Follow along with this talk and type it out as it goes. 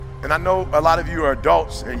and I know a lot of you are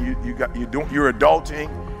adults, and you're adulting,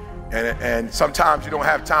 and sometimes you don't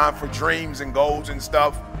have time for dreams and goals and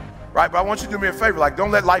stuff, right? But I want you to do me a favor, like,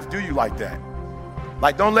 don't let life do you like that.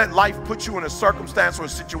 Like, don't let life put you in a circumstance or a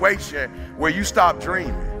situation where you stop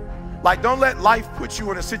dreaming. Like, don't let life put you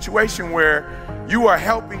in a situation where you are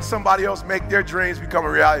helping somebody else make their dreams become a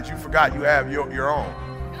reality that you forgot you have your own.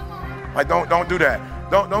 Like, don't do that.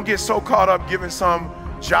 Don't get so caught up giving some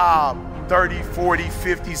job 30, 40,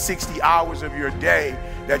 50, 60 hours of your day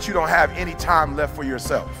that you don't have any time left for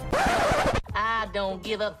yourself. I don't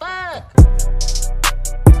give a fuck.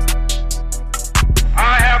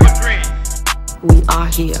 I have a dream. We are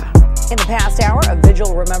here. In the past hour, a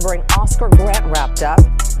vigil remembering Oscar Grant wrapped up.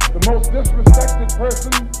 The most disrespected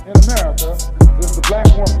person in America is the black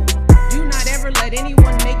woman. Do not ever let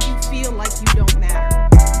anyone make you feel like you don't matter.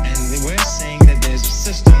 And we're saying that there's a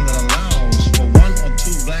system that allows for one or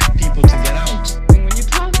two black people to get out. When you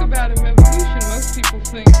talk about a revolution, most people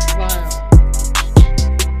think violence.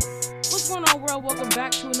 What's going on, world? Welcome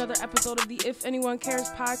back to another episode of the If Anyone Cares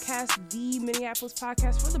podcast, the Minneapolis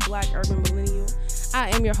podcast for the Black Urban Millennial. I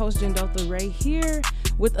am your host, Jendotha Ray, here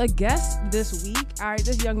with a guest this week. All right,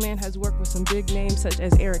 this young man has worked with some big names such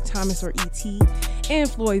as Eric Thomas or E.T. and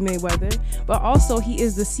Floyd Mayweather, but also he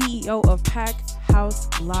is the CEO of Pack House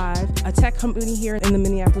Live, a tech company here in the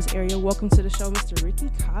Minneapolis area. Welcome to the show, Mr. Ricky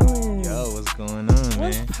Collins. Yo, what's going on, man?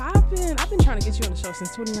 What's poppin'? I've been trying to get you on the show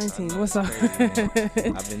since 2019. What's up?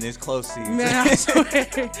 I've been this close to you. Man, I swear.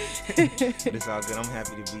 But it's all good. I'm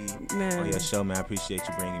happy to be on your show, man. I appreciate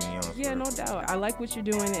you bringing me on. Yeah, no doubt. I like what you're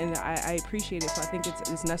doing, and I appreciate it, so I think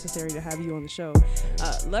it's necessary to have you on the show.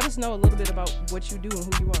 Let us know a little bit about what you do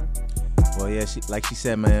and who you are. Well, yeah, like she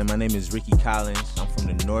said, man, my name is Ricky Collins. I'm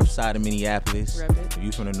from the north side of Minneapolis. Rep it. If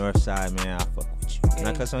you from the north side, man, I fuck with you. Can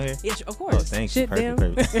I cuss on here? Yes, of course. Oh, thanks. Shit,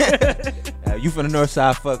 Perfect. You from the north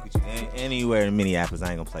side, I fuck with you. Anywhere in Minneapolis,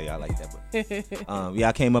 I ain't gonna play y'all like that. But yeah,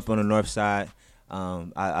 I came up on the north side.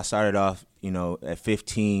 I started off, at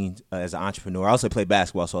 15 as an entrepreneur. I also played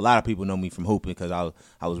basketball, so a lot of people know me from hooping because I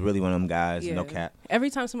was really one of them guys, no cap. Every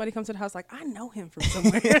time somebody comes to the house, like, I know him from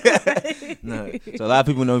somewhere. No. So a lot of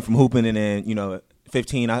people know me from hooping, and then,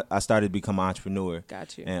 15, I started to become an entrepreneur.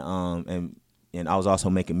 Got you. And I was also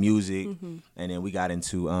making music, and then we got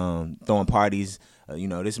into throwing parties.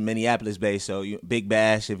 This is Minneapolis based, so Big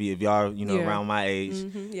Bash. If y'all around my age,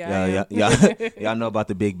 y'all know about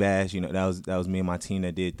the Big Bash. That was me and my team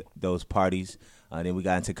that did those parties. Then we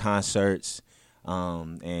got into concerts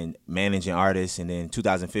and managing artists. And then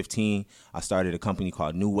 2015, I started a company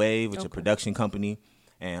called New Wave, which is a production company,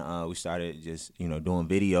 and we started just doing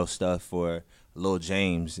video stuff for Lil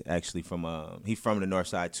James. Actually, he's from the North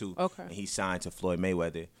Side too. Okay, and he signed to Floyd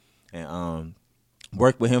Mayweather, and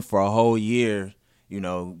worked with him for a whole year.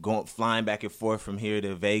 Flying back and forth from here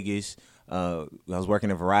to Vegas. I was working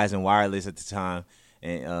at Verizon Wireless at the time,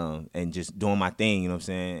 and just doing my thing,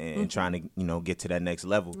 and trying to get to that next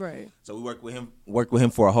level. Right. So we worked with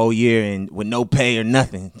him for a whole year, and with no pay or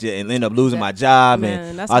nothing, and ended up losing my job.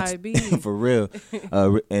 Man, that's how it be. For real.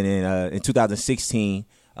 And then in 2016.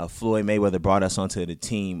 Floyd Mayweather brought us onto the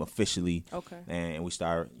team officially. Okay. And we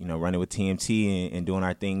started, running with TMT and doing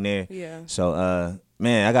our thing there. Yeah. So,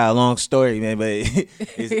 man, I got a long story, man, but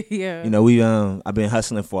yeah. I've been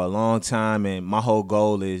hustling for a long time, and my whole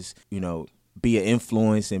goal is, be an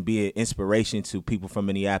influence and be an inspiration to people from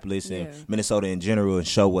Minneapolis and Minnesota in general, and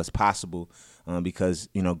show what's possible. Because,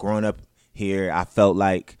 growing up here, I felt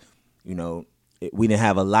like, we didn't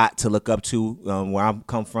have a lot to look up to where I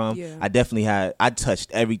come from. Yeah. I touched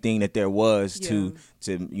everything that there was to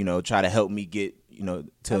try to help me get,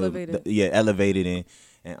 elevated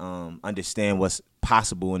and understand what's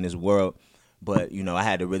possible in this world. But, I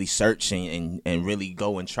had to really search and really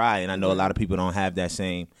go and try. And I know a lot of people don't have that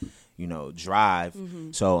same, drive.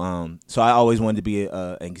 Mm-hmm. So I always wanted to be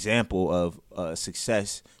an example of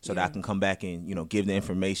success so that I can come back and, give the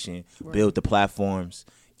information, build the platforms,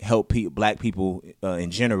 help black people in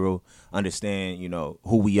general understand,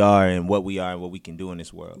 who we are and what we can do in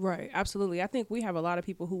this world. Right. Absolutely. I think we have a lot of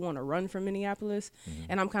people who want to run from Minneapolis,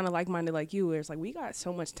 and I'm kind of like-minded like you, where it's like, we got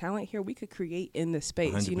so much talent here we could create in this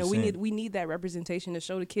space. 100%. We need that representation to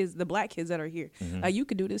show the black kids that are here. Like, you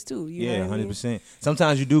could do this too. You know what 100%. I mean?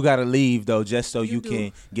 Sometimes you do got to leave though, just so you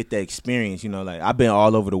can get the experience, like I've been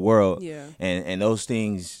all over the world, and those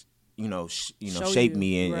things, shape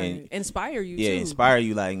me and inspire you. Yeah, too. Inspire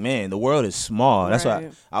you. Like, man, the world is small. That's why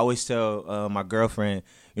I always tell my girlfriend,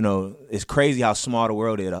 it's crazy how small the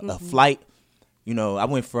world is. A flight, I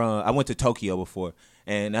went to Tokyo before,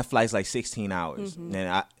 and that flight's like 16 hours.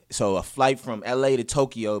 And So a flight from LA to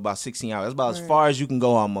Tokyo about 16 hours. That's about as far as you can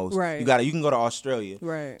go almost. Right. You can go to Australia.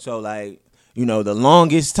 Right. So like, you know, the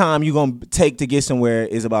longest time you're going to take to get somewhere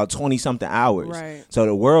is about 20 something hours. Right. So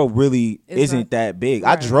the world really isn't that big.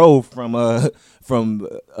 Right. I drove from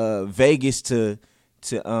Vegas to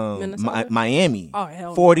Miami. Oh,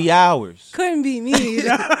 hell 40 hours. Couldn't be me.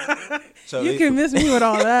 So you can miss me with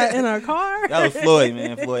all that in a car. That was Floyd,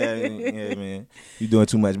 man. Yeah, man. You doing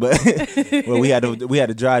too much. But well, we had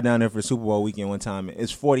to drive down there for Super Bowl weekend one time.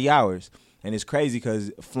 It's 40 hours. And it's crazy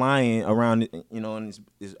because flying around, you know, on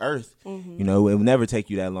this earth, you know, it will never take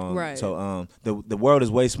you that long. Right. So the world is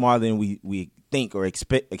way smaller than we think or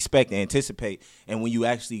expect and anticipate. And when you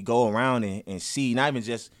actually go around and see, not even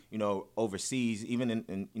just, you know, overseas, even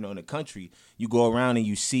in you know, in the country, you go around and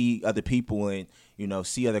you see other people and, you know,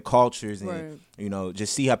 see other cultures and, you know,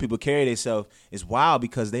 just see how people carry themselves. It's wild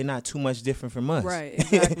because they're not too much different from us. Right,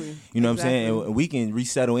 exactly. You know what I'm saying? And we can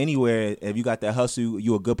resettle anywhere. If you got that hustle,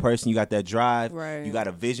 you a good person, you got that drive, you got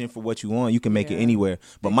a vision for what you want, you can make it anywhere.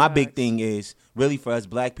 But my big thing is, really for us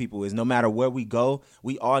black people, is no matter where we go,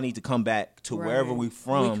 we all need to come back to wherever we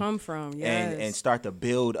come from, and start to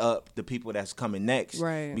build up the people that's coming next.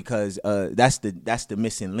 Right. Because that's the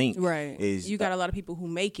missing link. Right. Is you got a lot of people who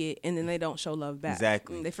make it and then they don't show love back.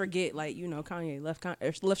 Exactly. They forget, like, you know, Kanye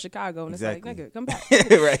left Chicago and it's like, nigga, come back.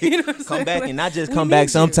 Right. You know come back, and not just come back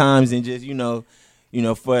sometimes and just, you know,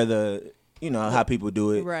 for the, you know, how people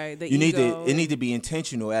do it. Right. It need to be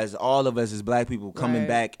intentional, as all of us as black people coming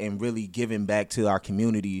back and really giving back to our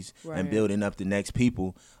communities and building up the next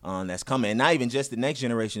people that's coming. And not even just the next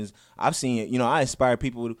generations. I've seen it, you know, I inspire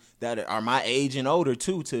people that are my age and older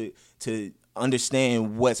too to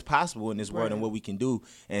understand what's possible in this world and what we can do,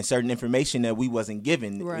 and certain information that we wasn't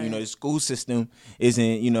given. You know, the school system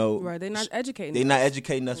isn't, you know, they're not educating. They're not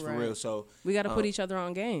educating us for real. So we got to put each other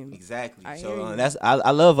on game. Exactly.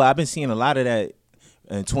 I love. I've been seeing a lot of that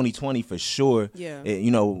in 2020 for sure. Yeah.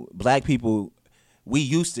 You know, black people, we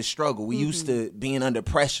used to struggle. We used to being under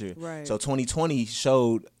pressure. Right. So 2020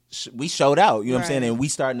 we showed out, you know what I'm saying? And we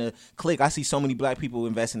starting to click. I see so many black people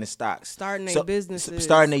investing in stocks. Starting their businesses.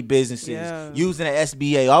 Using the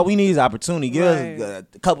SBA. All we need is opportunity. Give us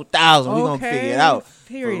a couple thousand. We're going to figure it out.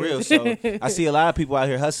 Period. For real. So I see a lot of people out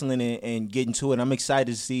here hustling and getting to it. I'm excited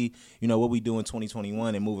to see, you know, what we do in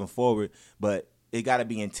 2021 and moving forward. But it got to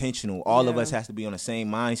be intentional. All of us has to be on the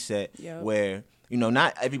same mindset where, you know,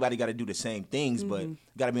 not everybody got to do the same things, but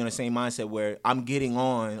got to be on the same mindset where I'm getting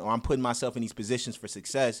on, or I'm putting myself in these positions for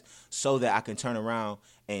success so that I can turn around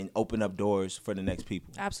and open up doors for the next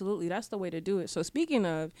people. Absolutely. That's the way to do it. So speaking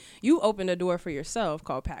of, you opened a door for yourself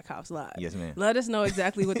called Pack House Live. Yes, ma'am. Let us know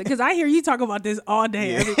exactly what, because I hear you talk about this all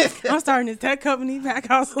day. Yeah. I'm starting this tech company, Pack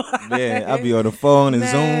House Live. Man, I'll be on the phone and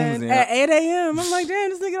Zooms. And at 8 a.m. I'm like, damn,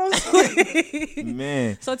 this nigga don't sleep.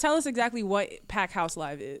 Man. So tell us exactly what Pack House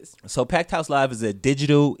Live is. So Pack House Live is a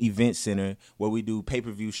digital event center where we do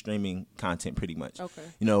pay-per-view streaming content pretty much. Okay.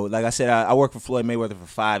 You know, like I said, I worked for Floyd Mayweather for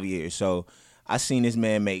 5 years. So I seen this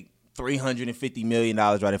man make $350 million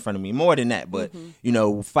right in front of me. More than that, but, you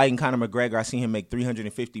know, fighting Conor McGregor, I seen him make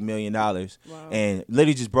 $350 million. Wow. And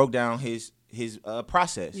literally just broke down his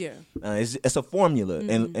process. Yeah. It's a formula.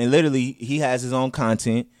 And literally, he has his own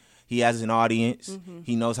content. He has an audience.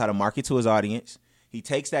 He knows how to market to his audience. He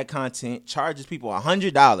takes that content, charges people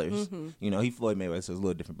 $100. You know, he Floyd Mayweather, so it's a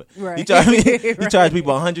little different. But he charged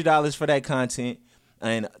people $100 for that content.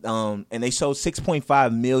 And they sold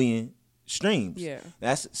 6.5 million streams. Yeah,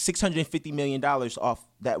 that's $650 million off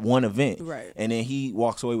that one event. Right, and then he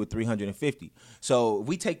walks away with 350. So if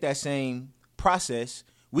we take that same process,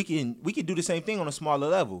 we can do the same thing on a smaller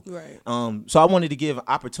level. Right. So I wanted to give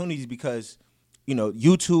opportunities because, you know,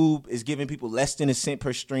 YouTube is giving people less than a cent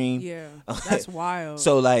per stream. Yeah, that's wild.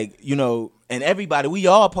 So, like, you know, and everybody, we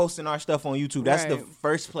all posting our stuff on YouTube. That's the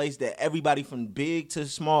first place that everybody from big to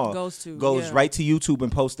small goes right to YouTube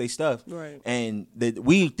and post their stuff. Right. And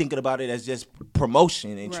we thinking about it as just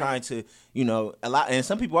promotion and trying to, you know, a lot. And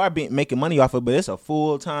some people are making money off of it, but it's a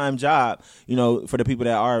full-time job, you know, for the people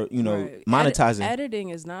that are, you know, monetizing. Editing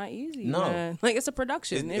is not easy. No. Man. Like, it's a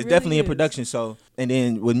production. It's really definitely a production. So, and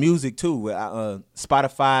then with music too, with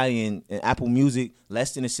Spotify and Apple Music,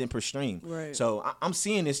 less than a cent per stream. Right. So I'm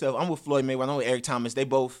seeing this stuff. I'm with Floyd Mayweather. I'm with Eric Thomas. They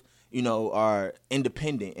both, you know, are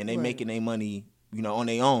independent and they making their money on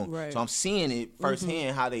their own. Right. So I'm seeing it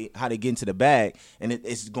firsthand how they get into the bag, and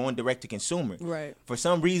it's going direct to consumer. Right. For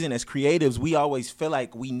some reason, as creatives, we always feel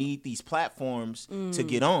like we need these platforms to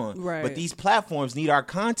get on. Right. But these platforms need our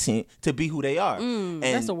content to be who they are. And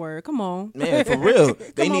That's a word. Come on. man, for real.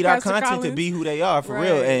 They Come need on, our Pastor content to Collins. be who they are, for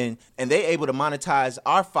Right. real. And they able to monetize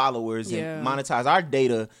our followers Yeah. and monetize our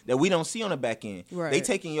data that we don't see on the back end. Right. They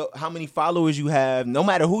taking how many followers you have, no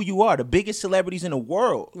matter who you are. The biggest celebrities in the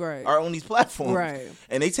world Right. are on these platforms. Right.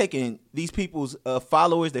 And they taking these people's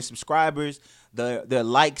followers, their subscribers, their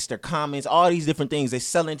likes, their comments, all these different things. They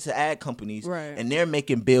selling to ad companies, Right. and they're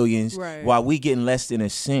making billions Right. while we getting less than a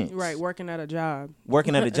cent. Right, working at a job.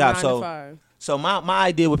 Working at a job. 9 to So 5. So my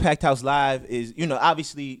idea with Packed House Live is,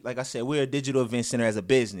 obviously, like I said, we're a digital event center as a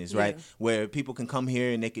business, right? Where people can come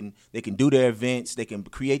here and they can do their events, they can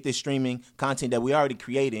create this streaming content that we already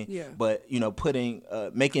creating, but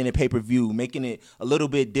making it pay-per-view, making it a little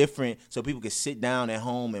bit different so people can sit down at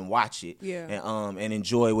home and watch it, and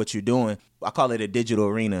enjoy what you're doing. I call it a digital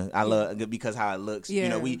arena. I love because how it looks.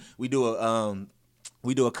 Yeah. We do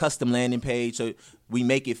a custom landing page, so we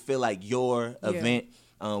make it feel like your event.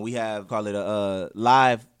 We call it a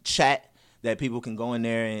live chat that people can go in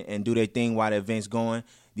there and do their thing while the event's going.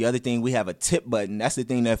 The other thing, we have a tip button. That's the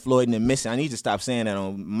thing that Floyd and them missing. I need to stop saying that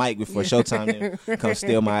on mic before Showtime come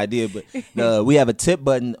steal my idea. But we have a tip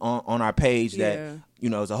button on our page that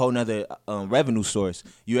is a whole nother revenue source.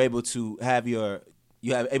 You're able to have able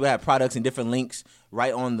to have products and different links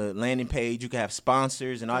right on the landing page. You can have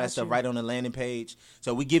sponsors and all that stuff right on the landing page.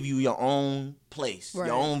 So we give you your own place, your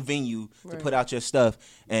own venue to put out your stuff,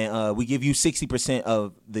 and we give you 60%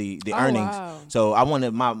 of the earnings. Wow. So I want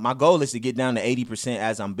to my goal is to get down to 80%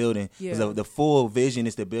 as I'm building. Because the full vision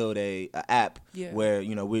is to build a app where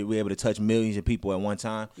we're able to touch millions of people at one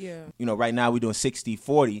time. Right now we're doing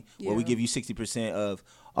 60-40, where we give you 60% of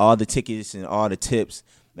all the tickets and all the tips.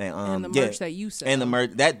 And the merch that you sell. And the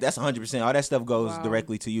merch, that's 100%. All that stuff goes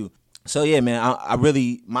directly to you. So yeah, man, I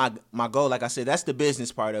really my goal, like I said, that's the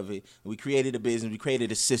business part of it. We created a business, we created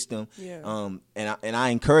a system. And I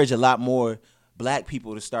encourage a lot more Black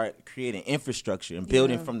people to start creating infrastructure and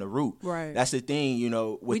building from the root. Right. That's the thing,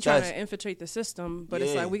 with we us. trying to infiltrate the system, but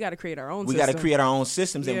it's like we got to create our own system. We got to create our own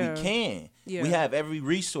systems, and we can. We have every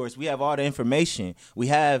resource. We have all the information. We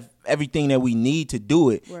have everything that we need to do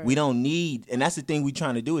it. Right. We don't need, and that's the thing we're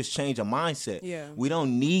trying to do, is change a mindset. We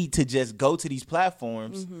don't need to just go to these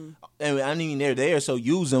platforms. And I mean, they're there, so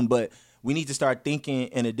use them, but we need to start thinking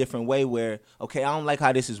in a different way where, okay, I don't like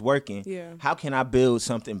how this is working. How can I build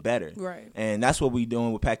something better? Right. And that's what we're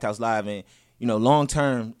doing with Packed House Live. And, long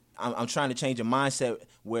term, I'm trying to change a mindset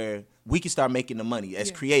where we can start making the money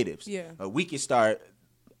as creatives. We can start,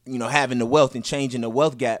 having the wealth and changing the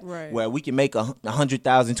wealth gap where we can make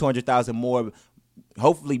 100,000, 200,000 more,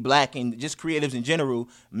 hopefully Black and just creatives in general,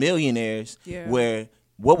 millionaires, where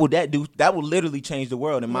what would that do? That would literally change the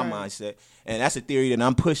world in my mindset. And that's a theory that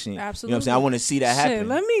I'm pushing. Absolutely. You know what I'm saying? I want to see that happen. Shit,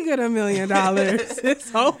 let me get $1 million.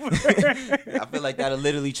 It's over. I feel like that'll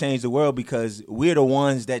literally change the world because we're the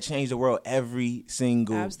ones that change the world every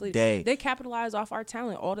single day. They capitalize off our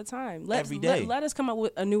talent all the time. Every day. Let us come up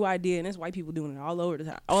with a new idea, and it's white people doing it all over the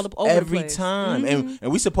time. Over every the place. time. And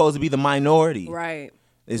we're supposed to be the minority. Right.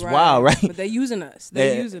 It's wild, right? But they're using us.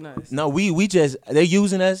 They're using us. No, they're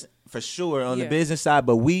using us for sure on the business side,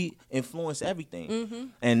 but we influence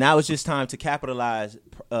everything. And now it's just time to capitalize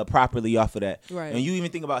properly off of that. Right. And you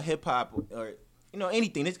even think about hip hop or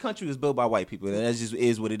anything. This country was built by white people. That just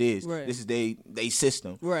is what it is. Right. This is they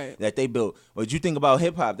system that they built. But you think about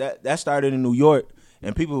hip hop, that started in New York.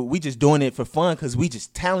 And people, we just doing it for fun because we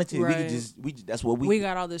just talented. Right. That's what we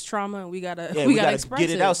got all this trauma and we gotta express get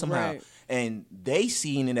it out somehow. Right. And they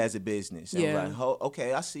seeing it as a business. And like,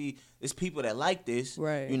 okay, I see it's people that like this.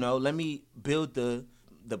 Right. Let me build the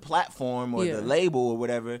platform or the label or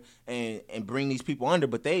whatever and bring these people under.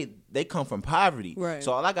 But they come from poverty. Right.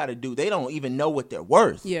 So all I gotta do, they don't even know what they're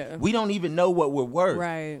worth. Yeah. We don't even know what we're worth.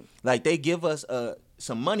 Right. Like they give us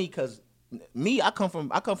some money because I come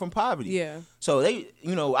from poverty. Yeah. So they,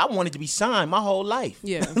 I wanted to be signed my whole life.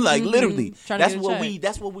 Yeah. Like literally. That's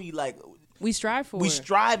what we like. We strive for. We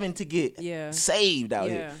striving to get saved out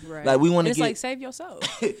here. Right. Like we want to get. It's like save yourself.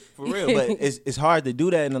 For real, but it's hard to do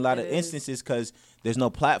that in a lot of instances because there's no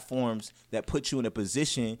platforms that put you in a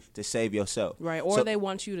position to save yourself. Right. Or they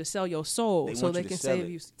want you to sell your soul so they can save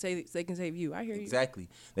you. They can save you. I hear you. Exactly.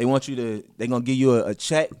 They want you to. They're gonna give you a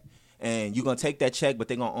check. And you're going to take that check, but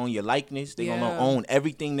they're going to own your likeness. They're going to own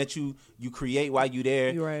everything that you create while you're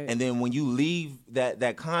there. Right. And then when you leave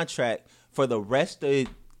that contract for the rest of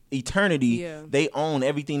eternity, they own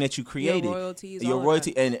everything that you created. Your royalties. Your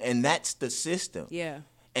royalty. And that's the system. Yeah.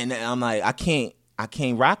 And I'm like, I can't I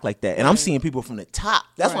can't rock like that. And I'm seeing people from the top.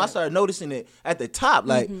 That's when I started noticing it at the top.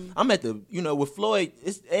 Like, I'm at the, with Floyd,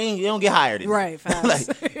 they don't get higher than me. Right, fast.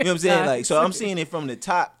 Like, you know what I'm saying? Like, so I'm seeing it from the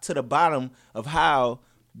top to the bottom of how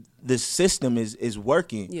the system is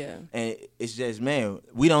working. Yeah. And it's just, man,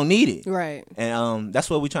 we don't need it. Right. And that's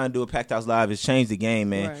what we're trying to do at Packed House Live is change the game,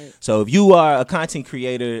 man. Right. So if you are a content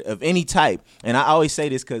creator of any type, and I always say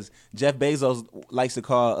this because Jeff Bezos likes to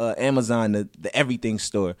call Amazon the everything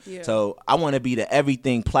store. Yeah. So I want to be the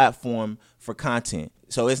everything platform for content.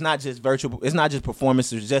 So it's not just virtual, it's not just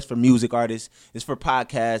performances, it's just for music artists, it's for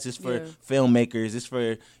podcasts, it's for filmmakers, it's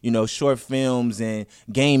for, short films and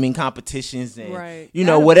gaming competitions and,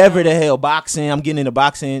 whatever the hell, boxing. I'm getting into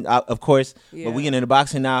boxing, of course, but we getting into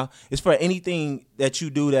boxing now. It's for anything that you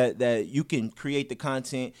do that you can create the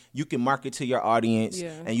content, you can market to your audience,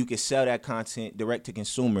 and you can sell that content direct to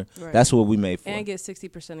consumer. Right. That's what we made for. And get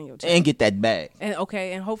 60% of your time. And get that bag. And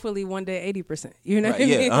and hopefully one day 80%. You know what I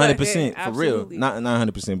mean? Yeah, 100% for real. Not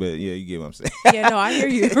 100%, but yeah, you get what I'm saying. Yeah, no, I hear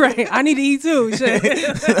you. Right. I need to eat too.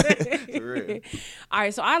 For real. All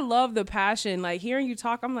right, so I love the passion. Like hearing you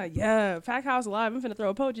talk, I'm like, yeah, Packed House Live. I'm finna throw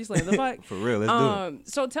a poetry slam. The fuck? For real, let's do it.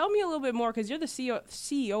 So tell me a little bit more, because you're the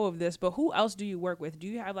CEO of this, but who else do you work with? Do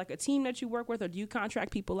you have like a team that you work with, or do you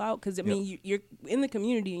contract people out? Because I mean, you're in the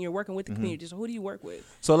community and you're working with the community. So who do you work with?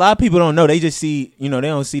 So a lot of people don't know. They just see, they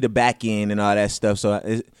don't see the back end and all that stuff. So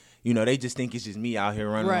they just think it's just me out here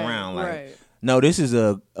running around. Like, no, this is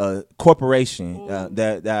a corporation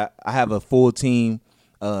that I have a full team,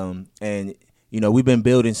 and we've been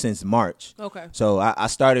building since March. Okay. So I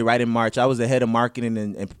started right in March. I was the head of marketing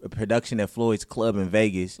and production at Floyd's Club in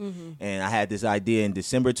Vegas, and I had this idea in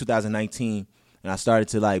December 2019, and I started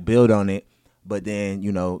to build on it. But then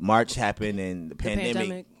March happened and the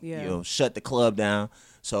pandemic shut the club down.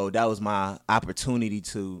 So that was my opportunity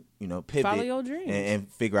to pivot, follow your dreams, and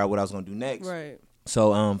figure out what I was gonna do next. Right.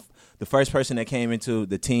 So the first person that came into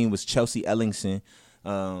the team was Chelsea Ellingson,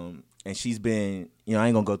 and she's been, I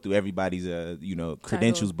ain't gonna go through everybody's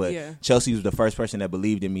credentials, but Chelsea was the first person that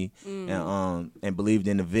believed in me and believed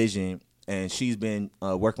in the vision, and she's been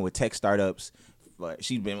working with tech startups.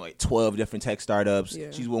 She's been 12 different tech startups.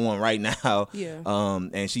 Yeah. She's with one right now. Yeah.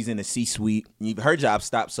 And she's in the C-suite. Her job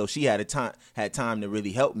stopped, so she had time to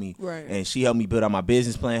really help me. Right. And she helped me build out my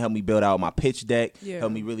business plan, helped me build out my pitch deck,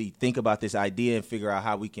 helped me really think about this idea and figure out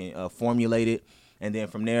how we can formulate it. And then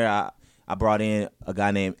from there, I brought in a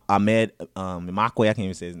guy named Ahmed Makwe. I can't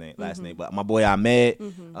even say his last name, but my boy Ahmed.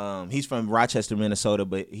 He's from Rochester, Minnesota,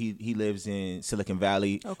 but he lives in Silicon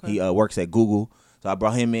Valley. Okay. He works at Google. So I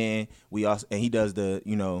brought him in. And he does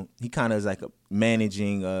he kind of is like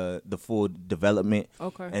managing the full development.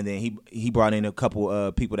 Okay. And then he brought in a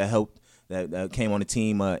couple people that helped that came on the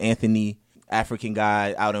team. Anthony, African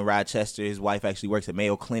guy out in Rochester. His wife actually works at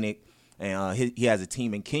Mayo Clinic, and he has a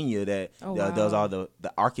team in Kenya that does all the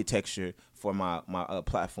architecture for my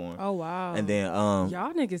platform. Oh wow! And then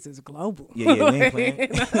y'all niggas is global. Yeah, we ain't playing.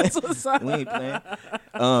 That's what's up. We ain't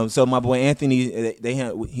playing. So my boy Anthony,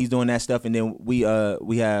 he's doing that stuff, and then we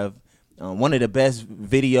have one of the best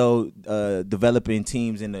video developing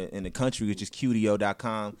teams in the country, which is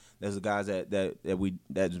QDO.com. There's the guys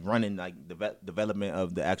that's running development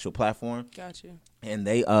of the actual platform. Gotcha. And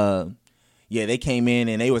they came in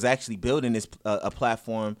and they was actually building this a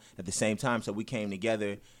platform at the same time. So we came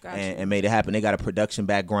together and made it happen. They got a production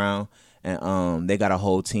background, and they got a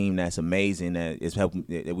whole team that's amazing that is helping,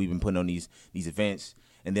 that we've been putting on these events.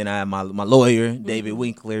 And then I have my lawyer, David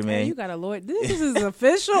Winkler, man. Hey, you got a lawyer? This is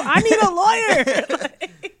official. I need a lawyer.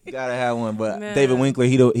 Gotta have one. But man. David Winkler,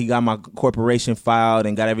 he got my corporation filed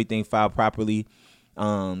and got everything filed properly.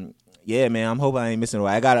 Yeah, man, I'm hoping I ain't missing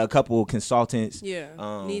away. I got a couple consultants.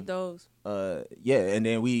 Yeah, need those. And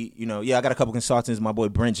then I got a couple consultants. My boy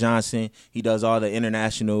Brent Johnson, he does all the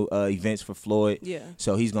international events for Floyd. Yeah.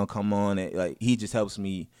 So he's gonna come on and he just helps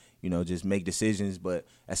me, just make decisions. But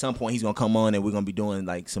at some point he's gonna come on and we're gonna be doing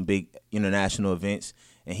some big international events.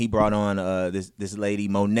 And he brought on this lady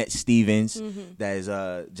Monette Stevens that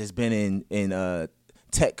has just been in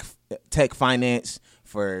tech finance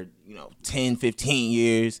for 10, 15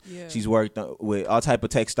 years. Yeah. She's worked with all type of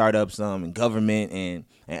tech startups and government and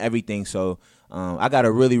everything. So I got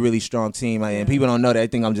a really, really strong team. And people don't know that. I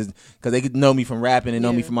think I'm just, because they know me from rapping and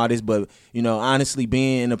know me from all this. But, honestly,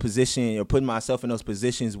 being in a position or putting myself in those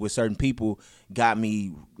positions with certain people got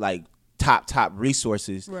me top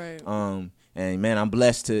resources. Right. And man, I'm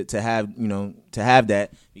blessed to have that,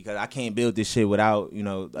 because I can't build this shit without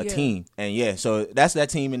a team. And so that's that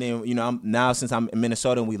team. And then I'm now, since I'm in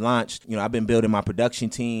Minnesota and we launched, I've been building my production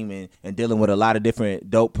team and dealing with a lot of different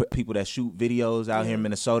dope people that shoot videos out here in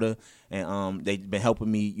Minnesota. and they've been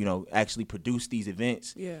helping me, actually produce these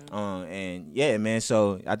events. Yeah. And yeah, man.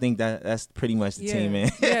 So I think that's pretty much the team,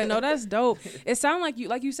 man. Yeah, no, that's dope. It sounds like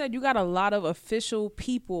you said, you got a lot of official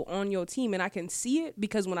people on your team, and I can see it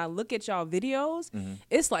because when I look at y'all videos,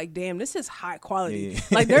 it's like, damn, this is high quality. Yeah.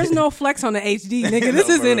 Like, there's no flex on the HD, nigga. This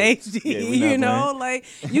is in HD. Yeah, like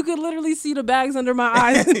you could literally see the bags under my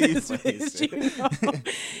eyes. In this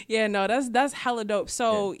bitch, Yeah, no, that's hella dope.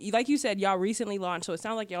 So, like you said, y'all recently launched. So it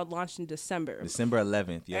sounds like y'all launched in December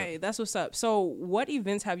 11th. Yeah. Hey, that's what's up. So, what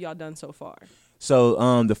events have y'all done so far?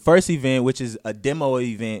 So the first event, which is a demo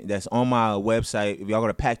event that's on my website, if y'all go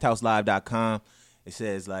to packedhouselive.com, it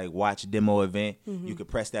says like watch demo event. You could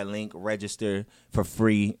press that link, register for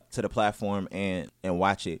free to the platform and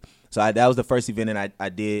watch it. So that was the first event that I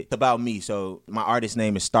did. It's about me. So my artist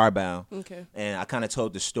name is Starbound. Okay. And I kind of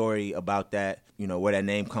told the story about that, where that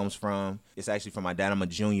name comes from. It's actually from my dad. I'm a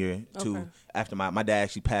junior too. After my dad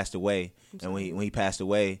actually passed away. And when he passed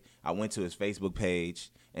away, I went to his Facebook page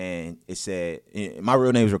and it said, my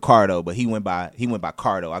real name is Ricardo, but he went by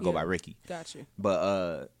Cardo. I go by Ricky. Got you.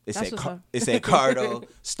 But it said Cardo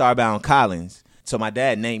Starbound Collins. So my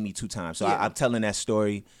dad named me 2 times. So I'm telling that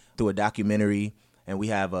story through a documentary. And we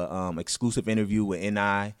have a exclusive interview with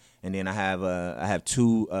N.I., and then I have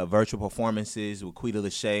 2 virtual performances with Quita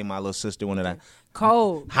Lachey, my little sister, one of the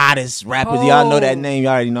hottest rappers. Cold. Y'all know that name.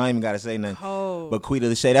 Y'all already know. I ain't even gotta say nothing. Cold. But Quita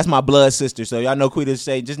Lachey, that's my blood sister. So y'all know Quita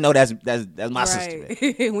Lachey. Just know that's my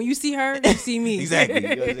sister. When you see her, you see me. Exactly.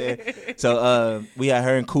 You know what I'm saying? So we had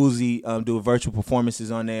her and Kuzi do virtual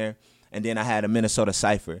performances on there, and then I had a Minnesota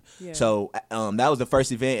Cypher. Yeah. So that was the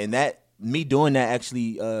first event, and that me doing that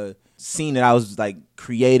actually. Seen that I was like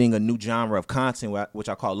creating a new genre of content, which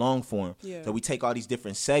I call long form. Yeah. So we take all these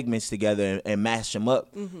different segments together and mash them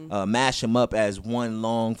up, as one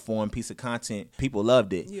long form piece of content. People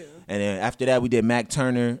loved it. Yeah. And then after that, we did Mac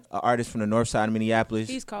Turner, an artist from the north side of Minneapolis.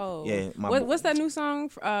 He's cold. Yeah. What's that new song,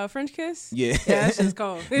 French Kiss? Yeah. Yeah, that shit's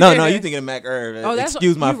cold. No, you thinking of Mac Irv. Oh, that's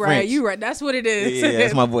Excuse my French. You right. That's what it is. Yeah,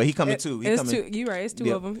 that's my boy. He coming too. You right. It's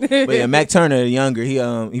 2 of them. But yeah, Mac Turner, younger.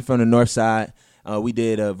 He from the north side. We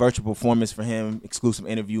did a virtual performance for him, exclusive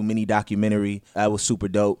interview, mini documentary. That was super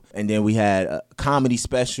dope. And then we had a comedy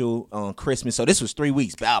special on Christmas. So this was 3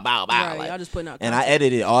 weeks. Bow. Right, y'all just putting out content. And I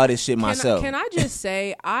edited all this shit myself. Can I just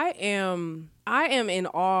say, I am in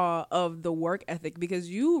awe of the work ethic because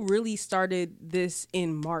you really started this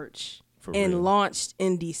in March. And launched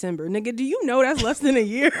in December. Nigga, do you know that's less than a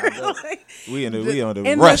year? Like, we on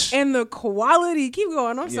the rush. And the quality, keep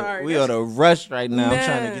going. I'm sorry. We on the rush right now. Man. I'm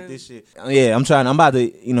trying to get this shit. Yeah, I'm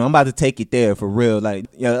about to take it there for real. Like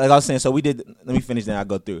I was saying, so we did, let me finish then I'll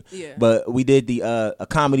go through. Yeah. But we did the a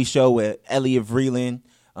comedy show with Elliot Vreeland,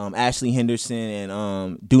 Ashley Henderson,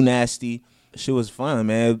 and Do Nasty. Shit was fun,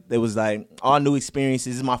 man. It was like all new experiences.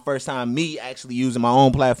 This is my first time me actually using my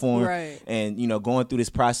own platform. Right. And, going through this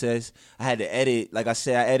process. I had to edit. Like I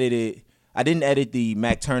said, I didn't edit the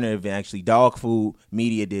Mac Turner event, actually. Dog Food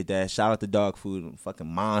Media did that. Shout out to Dog Food, fucking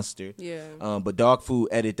monster. Yeah. But Dog Food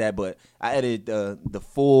edited that. But I edited the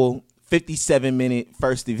full 57-minute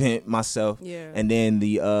first event myself. Yeah. And then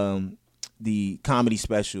the comedy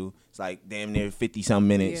special. It's like damn near 50-something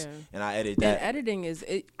minutes, and I edit that. And editing is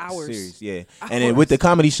hours. Serious, yeah. Hours. And then with the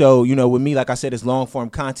comedy show, with me, like I said, it's long form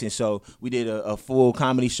content. So we did a full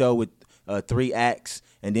comedy show with 3 acts,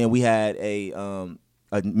 and then we had a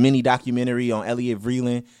mini documentary on Elliot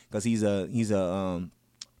Vreeland because he's a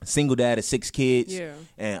single dad of 6 kids. Yeah.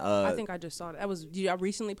 And I think I just saw that. Did y'all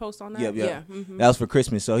recently post on that? Yeah. Mm-hmm. That was for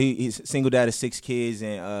Christmas. So he's a single dad of 6 kids,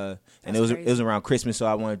 and it was around Christmas, so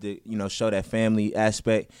I wanted to show that family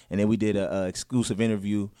aspect. And then we did a exclusive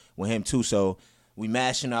interview with him too. So we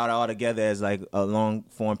mashing out all together as like a long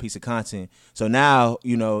form piece of content. So now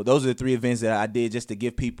those are the 3 events that I did just to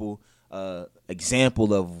give people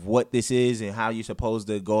example of what this is and how you're supposed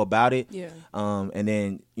to go about it. Yeah. And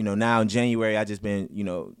then, now in January, I just been,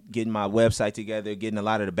 getting my website together, getting a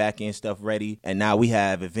lot of the back end stuff ready. And now we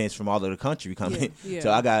have events from all over the country coming. Yeah.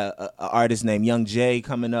 So I got an artist named Young Jay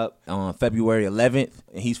coming up on February 11th,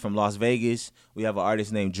 and he's from Las Vegas. We have an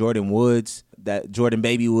artist named Jordan Woods. That Jordan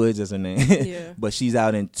Baby Woods is her name. Yeah. But she's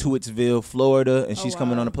out in Tuittsville, Florida, and she's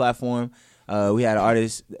coming on the platform. We had an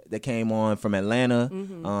artist that came on from Atlanta,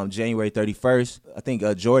 January 31st. I think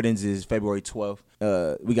Jordan's is February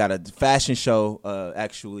 12th. We got a fashion show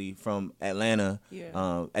actually from Atlanta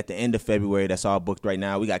at the end of February. That's all booked right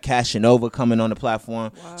now. We got Cashinova coming on the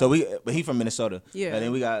platform. Wow. But he's from Minnesota. Yeah.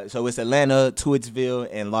 And then so it's Atlanta, Tuittsville,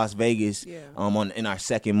 and Las Vegas in our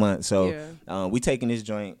second month. So we taking this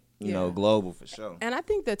joint global for sure. And I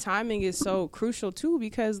think the timing is so crucial too,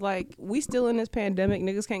 because like we still in this pandemic,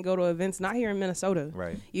 niggas can't go to events, not here in Minnesota.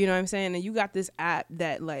 Right. You know what I'm saying? And you got this app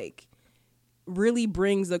that like really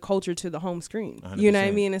brings the culture to the home screen. 100%. You know what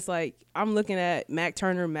I mean? It's like I'm looking at Mac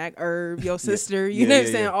Turner, Mac Herb, Yo Sister, you know what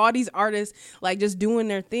I'm saying? All these artists like just doing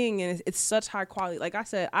their thing, and it's such high quality. Like I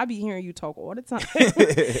said, I be hearing you talk all the time.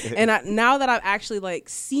 And now that I've actually like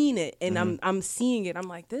seen it and I'm seeing it, I'm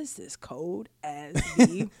like, this is cold as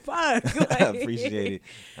the fuck. Like, I appreciate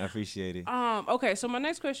it. Okay, so my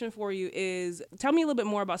next question for you is, tell me a little bit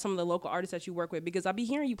more about some of the local artists that you work with, because I be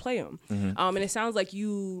hearing you play them. And it sounds like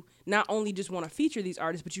you not only just want to feature these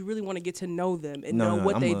artists, but you really want to get to know them and know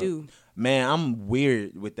what they do. Man, I'm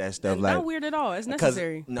weird with that stuff. It's not weird at all. It's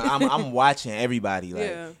necessary. No, I'm watching everybody,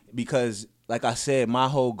 because, like I said, my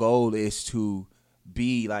whole goal is to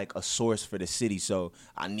be like a source for the city. So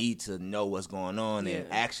I need to know what's going on and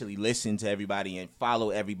actually listen to everybody and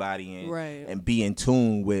follow everybody and be in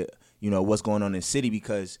tune with what's going on in the city,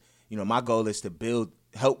 because my goal is to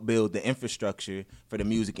help build the infrastructure for the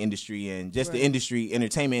music industry and just the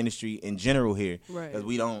entertainment industry in general here, because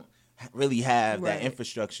we don't really have that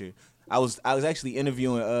infrastructure. I was actually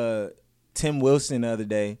interviewing Tim Wilson the other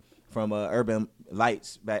day from Urban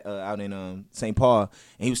Lights back out in St. Paul,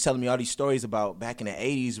 and he was telling me all these stories about back in the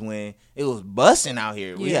 80s when it was busting out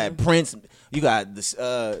here. We had Prince, you got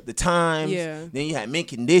the Times, then you had Mint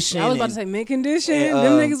Condition. I was about to say Mint Condition.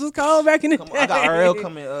 Them niggas was cold back in the day. I got RL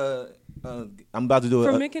coming. I'm about to do it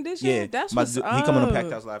from Mint Condition. Yeah, that's what's up. He coming on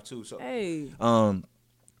Packed House Live too. So hey.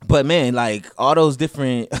 But man, like all those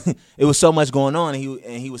different, it was so much going on,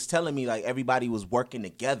 and he was telling me like everybody was working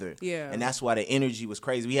together, and that's why the energy was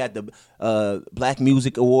crazy. We had the Black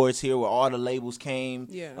Music Awards here where all the labels came.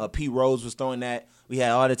 P. Rose was throwing that. We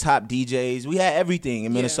had all the top DJs. We had everything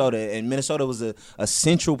in Minnesota, and Minnesota was a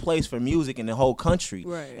central place for music in the whole country.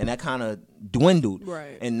 And that kind of dwindled.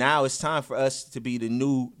 And now it's time for us to be the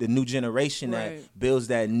new generation that builds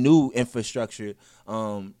that new infrastructure.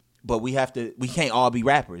 But we can't all be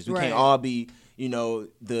rappers. We can't all be,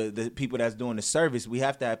 the people that's doing the service. We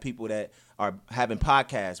have to have people that are having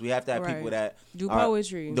podcasts. We have to have people that do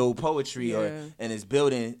poetry. And is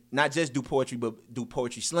building, not just do poetry, but do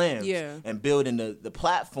poetry slams. And building the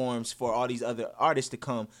platforms for all these other artists to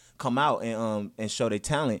come out and show their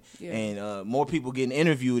talent. And more people getting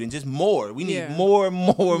interviewed, and just more. We need more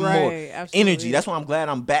energy. That's why I'm glad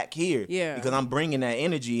I'm back here. Because I'm bringing that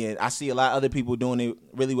energy, and I see a lot of other people doing it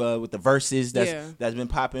really well with the verses that's been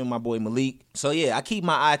popping. My boy Malik. So I keep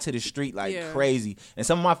my eye to the street like crazy. And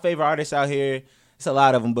some of my favorite artists out here, it's a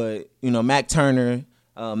lot of them, but Mac Turner,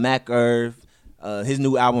 Mac Herb, his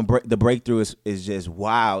new album The Breakthrough is just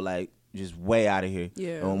wild, like just way out of here.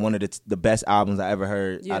 One of the best albums I ever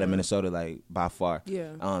heard out of Minnesota, like by far.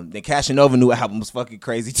 Then Cashin' Over new album was fucking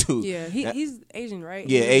crazy too. He's Asian, right?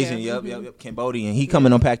 Asian. Yep. Cambodian. He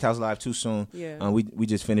coming on Packed House Live too soon. We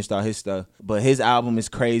just finished all his stuff, but his album is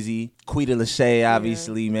crazy. Quita Lachey,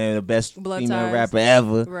 obviously, man, the best female rapper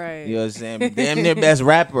ever. You know what I'm saying? Damn near best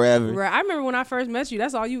rapper ever. I remember when I first met you.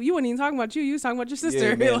 That's all you weren't even talking about you. You was talking about your sister.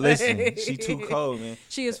 Yeah, man, listen, she too cold, man.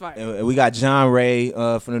 She is fire. And we got John Ray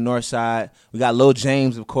from the North Side. We got Lil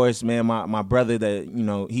James, of course, man. My brother,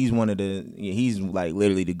 that he's one of he's like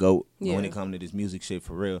literally the GOAT when it comes to this music shit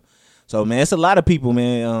for real. So man, it's a lot of people,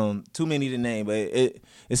 man. Too many to name, but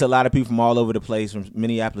it's a lot of people from all over the place, from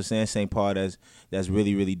Minneapolis and St. Paul, that's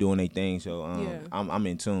really, really doing their thing. So I'm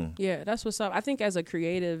in tune. Yeah, that's what's up. I think as a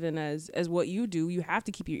creative and as what you do, you have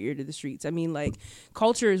to keep your ear to the streets. I mean, like,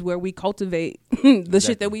 culture is where we cultivate the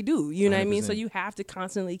shit that we do. You know 100%. What I mean? So you have to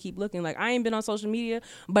constantly keep looking. Like, I ain't been on social media,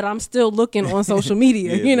 but I'm still looking on social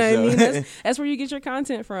media. You know what I mean? That's where you get your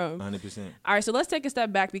content from. 100%. All right, so let's take a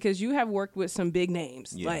step back, because you have worked with some big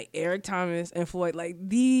names like Eric Thomas and Floyd, like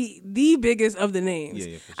the biggest of the names. For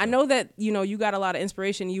sure. I know that you got a lot of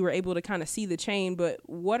inspiration. You were able to kind of see the change, but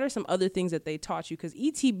what are some other things that they taught you? Because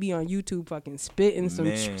ET be on YouTube fucking spitting some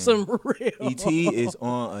real. ET is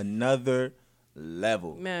on another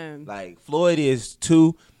level, man. Like Floyd is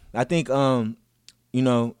too. I think I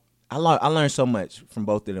learned so much from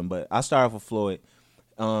both of them, but I'll start off with Floyd.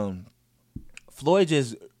 Floyd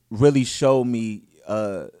just really showed me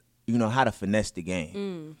how to finesse the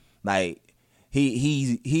game. Like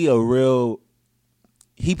he a real.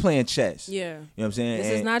 He playing chess. Yeah. You know what I'm saying?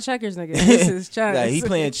 This is not checkers, nigga. This is chess. Like, he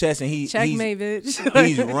playing chess, and checkmate, bitch.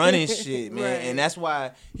 He's running shit, man. Right. And that's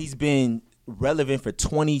why he's been relevant for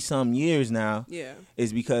 20-some years now. Yeah.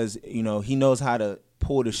 Is because, he knows how to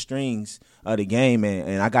pull the strings of the game,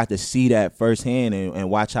 and I got to see that firsthand and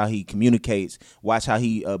watch how he communicates, watch how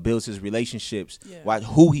he builds his relationships, watch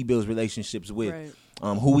who he builds relationships with,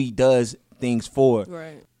 who he does things for.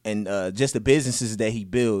 Right. just the businesses that he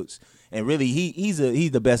builds. And really, he's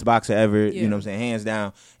the best boxer ever. Yeah. You know what I'm saying, hands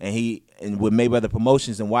down. And with Mayweather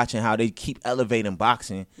Promotions and watching how they keep elevating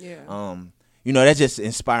boxing. Yeah. You know, that's just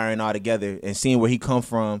inspiring altogether, and seeing where he come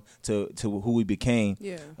from to who he became.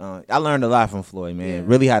 Yeah. I learned a lot from Floyd, man. Yeah.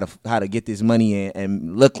 Really how to get this money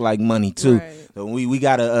and look like money too. Right. So we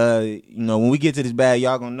gotta when we get to this bag,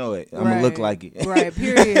 y'all gonna know it. I'm gonna look like it. Right.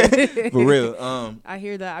 Period. For real. I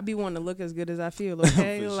hear that. I be wanting to look as good as I feel.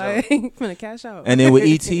 Okay, For like I'm gonna cash out. And then with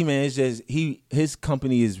ET, man, it's just his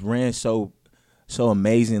company is ran so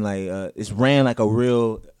amazing. Like it's ran like a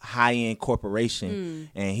real high end corporation,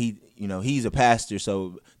 and he's a pastor,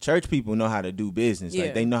 so church people know how to do business. Yeah.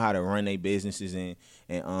 Like they know how to run their businesses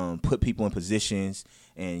and put people in positions,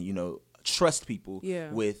 and trust people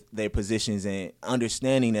with their positions, and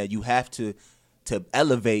understanding that you have to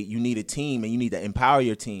elevate. You need a team, and you need to empower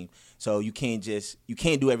your team. So you can't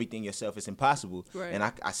do everything yourself. It's impossible. Right. And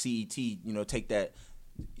I see ET, take that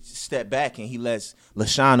step back, and he lets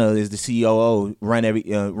LaShawna, is the COO,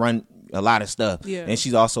 run a lot of stuff. Yeah. And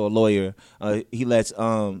she's also a lawyer. He lets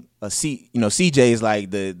CJ is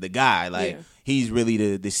like the guy, like he's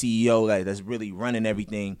really the CEO, like that's really running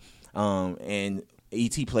everything. And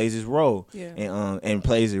ET plays his role, and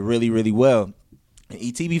plays it really, really well. And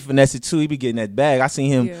ET be finesse it too. He be getting that bag. I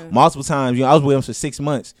seen him multiple times. I was with him for 6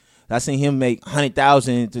 months. I seen him make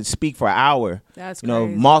 $100,000 to speak for an hour. That's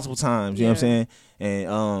crazy. Multiple times. You know what I'm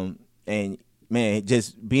saying? And man,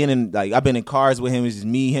 just being in, like, I've been in cars with him. It's just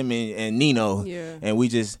me, him, and Nino. Yeah. And we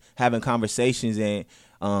just having conversations. And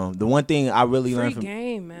the one thing I really learned from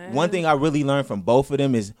game, man. One thing I really learned from both of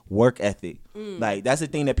them is work ethic. Like, that's the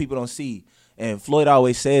thing that people don't see. And Floyd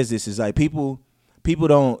always says this, is like people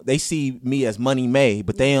don't, they see me as Money May,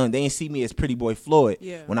 but they didn't see me as Pretty Boy Floyd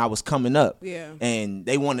when I was coming up. Yeah. And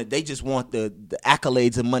they just want the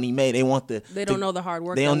accolades of Money May. They don't know the hard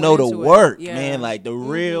work. They don't know the work, Yeah. man, like the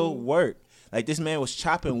real work. Like, this man was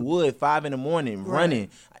chopping wood 5 a.m, running.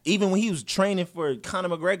 Even when he was training for Conor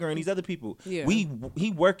McGregor and these other people,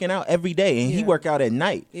 he working out every day, and he work out at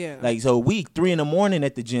night. Yeah. Like, so we 3 a.m.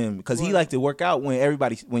 at the gym, because he like to work out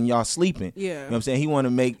when y'all sleeping. Yeah. You know what I'm saying? He want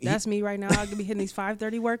to make. That's me right now. I could be hitting these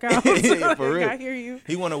 5:30 workouts. For real. I hear you.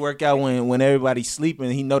 He want to work out when everybody's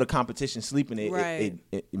sleeping. He know the competition sleeping.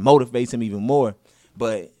 It motivates him even more.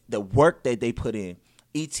 But the work that they put in.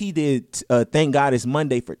 E.T. did Thank God It's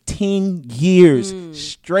Monday for 10 years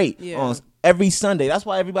straight on every Sunday. That's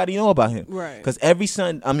why everybody know about him. Right. Because every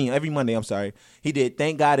Monday, he did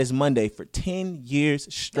Thank God It's Monday for 10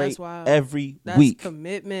 years straight. That's wild. Every That's week.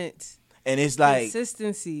 Commitment. And it's like,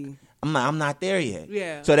 consistency. I'm not there yet.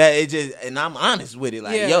 Yeah. So that it just, and I'm honest with it.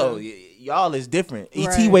 Like, y'all is different.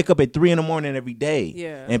 E.T. wake up at 3 a.m. every day.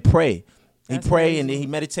 Yeah. And pray. That's he pray amazing. and then he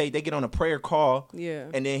meditate. They get on a prayer call. Yeah.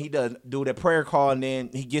 And then he do that prayer call, and then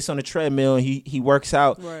he gets on the treadmill and he works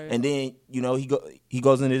out. Right. And then, he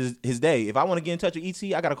goes into his day. If I want to get in touch with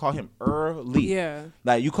E.T., I gotta call him early. Yeah.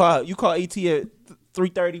 Like, you call E.T. at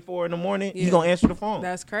 3:30, 4 in the morning, he gonna answer the phone.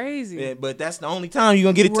 That's crazy. Yeah, but that's the only time you're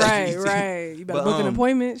gonna get in touch with E.T. Right. You better book an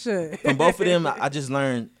appointment. Sure. From both of them, I just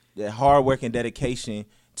learned that hard work and dedication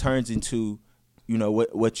turns into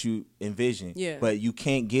what you envision. Yeah. But you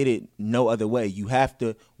can't get it no other way. You have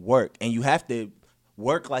to work, and you have to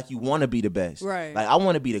work like you want to be the best. Right. Like, I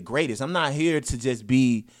want to be the greatest. I'm not here to just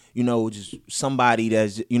be, just somebody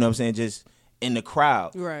that's, just in the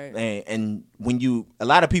crowd. Right. And when a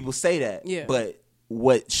lot of people say that. Yeah. But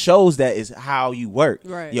what shows that is how you work.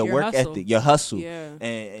 Right. Your work hustle. ethic, your hustle. Yeah.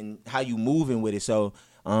 And how you moving with it. So,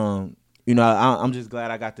 I'm just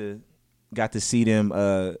glad I got to see them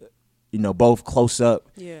both close up.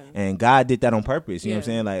 Yeah. And God did that on purpose. You know what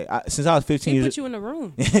I'm saying? Like, since I was 15 years old. He put you in the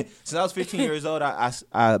room. Since I was 15 years old,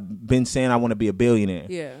 I've been saying I want to be a billionaire.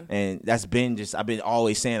 Yeah. And that's been I've been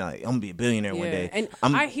always saying, like, I'm going to be a billionaire one day. And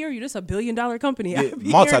I hear you. This is a $1 billion company. Yeah,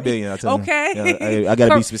 multi-billion, I tell you. Okay. I got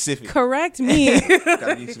to be specific. Correct me. Got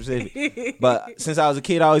to be specific. But since I was a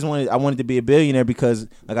kid, I wanted to be a billionaire because,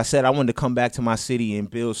 like I said, I wanted to come back to my city and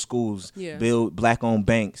build schools, build black-owned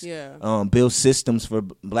banks, build systems for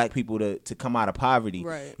black people to come out of poverty.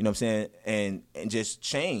 Right. You know what I'm saying? And just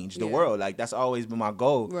change the world. Like, that's always been my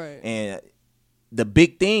goal. Right. And the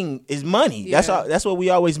big thing is money. Yeah. That's what we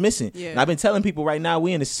always missing. Yeah. And I've been telling people right now,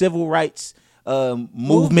 we in the civil rights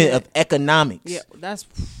movement of economics. Yeah,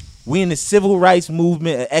 we in the civil rights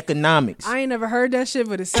movement of economics. I ain't never heard that shit,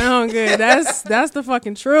 but it sound good. That's the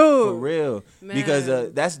fucking truth. For real. Man.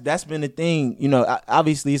 Because that's been the thing.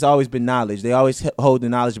 Obviously it's always been knowledge. They always hold the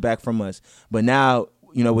knowledge back from us. But now,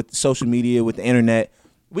 with social media, with the internet,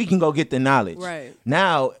 we can go get the knowledge. Right.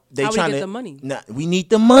 Now they How trying we get to the money. We need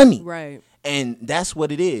the money. Right. And that's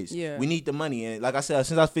what it is. Yeah. We need the money. And like I said,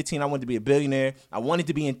 since I was 15, I wanted to be a billionaire. I wanted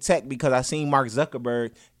to be in tech because I seen Mark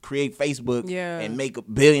Zuckerberg create Facebook and make $1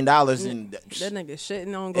 billion in that nigga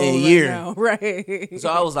shitting on a gold year. right now. Right. So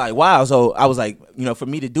I was like, wow. So I was like, for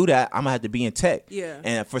me to do that, I'm gonna have to be in tech. Yeah.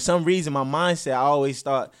 And for some reason, my mindset, I always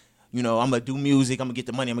thought, I'm gonna do music, I'm gonna get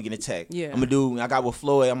the money, I'm gonna get in tech. Yeah. I got with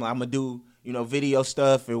Floyd, I'm gonna do video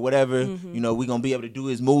stuff or whatever. We gonna be able to do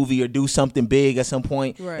his movie or do something big at some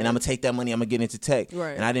point. Right. And I'm gonna take that money, I'm gonna get into tech.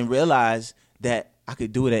 Right. And I didn't realize that I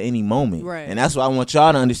could do it at any moment. Right. And that's what I want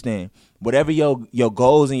y'all to understand. Whatever your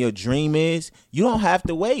goals and your dream is, you don't have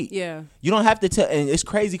to wait. Yeah. You don't have to tell. And it's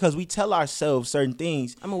crazy because we tell ourselves certain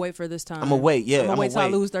things. I'm gonna wait for this time. I'm gonna wait. Yeah. I'm gonna wait till I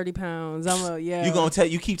lose 30 pounds.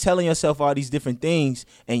 You keep telling yourself all these different things,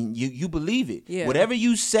 and you believe it. Yeah. Whatever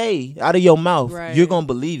you say out of your mouth, you're gonna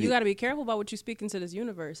believe it. You gotta be careful about what you speak into this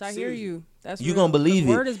universe. I hear you. That's you're real. gonna believe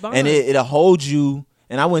the it, word is bond. and it'll hold you.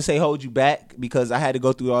 And I wouldn't say hold you back because I had to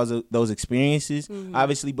go through all those experiences,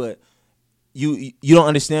 obviously, but you don't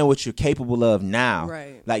understand what you're capable of now.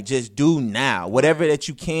 Right. Like, just do now. Whatever that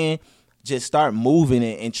you can, just start moving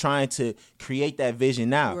and trying to create that vision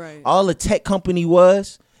now. Right. All the tech company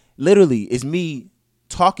was, literally, is me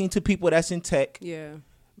talking to people that's in tech. Yeah.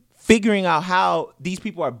 Figuring out how these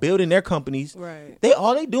people are building their companies. Right.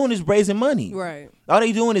 All they doing is raising money. Right. All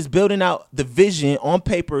they doing is building out the vision on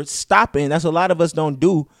paper, stopping. That's what a lot of us don't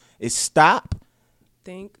do, is stop,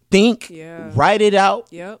 think, write it out.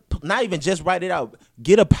 Yep. Not even just write it out.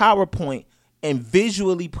 Get a PowerPoint and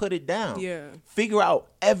visually put it down. Yeah. Figure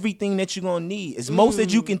out everything that you're gonna need. It's most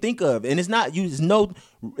that you can think of. And it's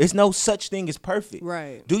no such thing as perfect.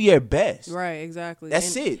 Right. Do your best. Right, exactly.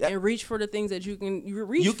 That's it. And reach for the things that you can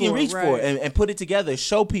reach for. You can reach for and put it together.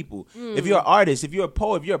 Show people. If you're an artist, if you're a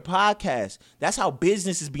poet, if you're a podcast, that's how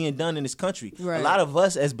business is being done in this country. Right. A lot of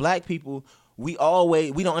us as black people, we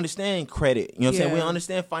don't understand credit. You know what I'm saying? We don't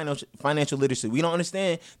understand financial literacy. We don't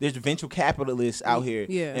understand there's venture capitalists out here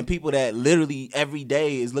and people that literally every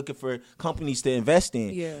day is looking for companies to invest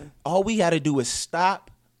in. Yeah. All we got to do is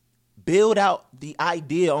stop, build out the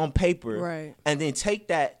idea on paper, right, and then take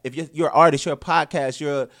that. If you're an artist, you're a podcast,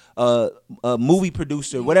 you're a movie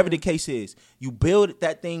producer, whatever the case is, you build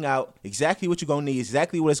that thing out, exactly what you're going to need,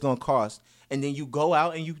 exactly what it's going to cost. And then you go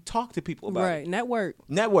out and you talk to people about it. Right, network.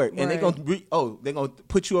 And they're gonna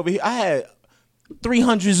put you over here. I had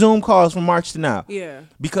 300 Zoom calls from March to now. Yeah.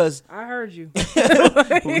 Because I heard you.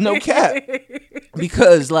 No cap.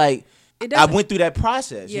 Because I went through that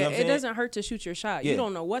process. Yeah, you know what I'm saying? It doesn't hurt to shoot your shot. Yeah. You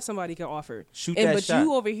don't know what somebody can offer. But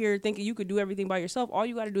you over here thinking you could do everything by yourself. All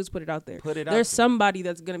you got to do is put it out there. There's somebody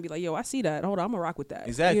that's gonna be like, yo, I see that. Hold on, I'm gonna rock with that.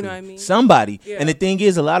 Exactly. You know what I mean? Somebody. Yeah. And the thing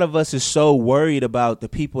is, a lot of us is so worried about the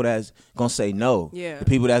people that's gonna say no. Yeah. The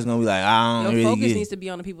people that's gonna be like, I don't really focus get it. needs to be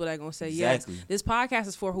on the people that are gonna say exactly. yes. This podcast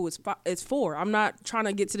is for who it's for. I'm not trying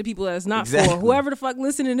to get to the people that it's not exactly. for. Whoever the fuck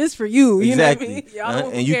listening is for you. You exactly. know what I mean?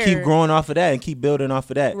 Y'all and you keep growing off of that and keep building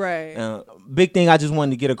off of that. Right. Big thing I just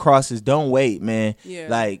wanted to get across is don't wait, man.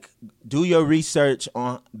 Yeah. Do your research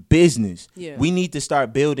on business. Yeah. We need to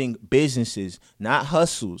start building businesses, not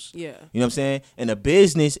hustles. Yeah. You know what I'm saying? And a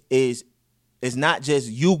business is not just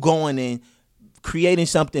you going and creating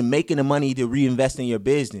something, making the money to reinvest in your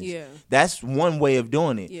business. Yeah. That's one way of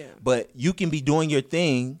doing it. Yeah. But you can be doing your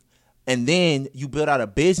thing, and then you build out a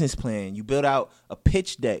business plan. You build out a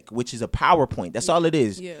pitch deck, which is a PowerPoint. That's all it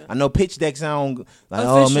is. Yeah. I know pitch decks sound like,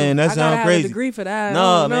 official. oh man, that sounds crazy. I gotta have a degree for that.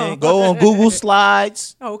 No, man, go on Google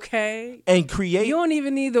Slides. Okay. And create. You don't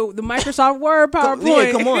even need the Microsoft Word PowerPoint.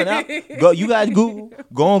 Yeah, come on now. You guys go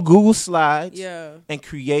on Google Slides. Yeah. And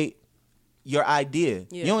create your idea.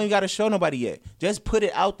 Yeah. You don't even got to show nobody yet. Just put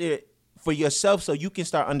it out there for yourself so you can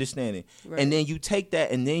start understanding. Right. And then you take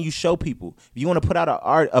that and then you show people. If you want to put out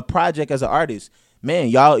a project as an artist, man,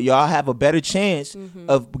 y'all have a better chance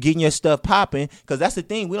of getting your stuff popping, because that's the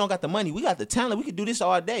thing. We don't got the money. We got the talent. We could do this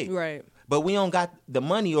all day. Right. But we don't got the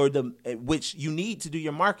money or which you need to do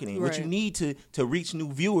your marketing, Right. which you need to reach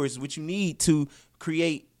new viewers, which you need to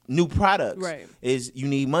create new products. Right. Is you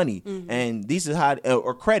need money. And this is how,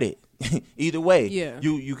 or credit. Either way, Yeah.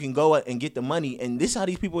 you can go and get the money, and this is how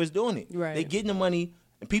these people is doing it. Right. They getting the money,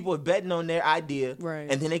 and people are betting on their idea,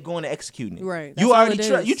 Right. and then they going to executing it. Right. You That's all already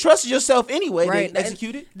it is. you trusted yourself anyway. Right. To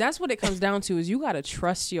execute it. That's what it comes down to, is you gotta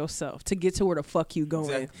trust yourself to get to where the fuck you going.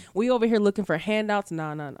 Exactly. We over here looking for handouts.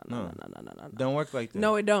 No. Don't work like that.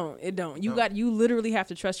 No, it don't. It don't. You literally have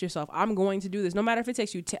to trust yourself. I'm going to do this, no matter if it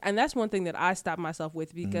takes you. And that's one thing that I stop myself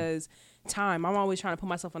with, because time. I'm always trying to put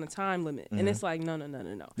myself on a time limit, and it's like no.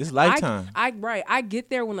 This is lifetime. I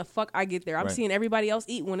get there when the fuck I get there. I'm Right. seeing everybody else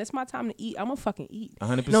eat. When it's my time to eat, I'm gonna fucking eat. 100%.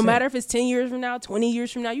 100%. No matter if it's 10 years from now, 20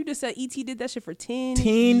 years from now. You just said E.T. did that shit for 10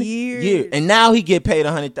 years. years. And now he get paid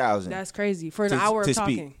 $100,000. That's crazy. For an hour of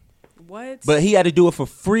talking. Speak. What? But he had to do it for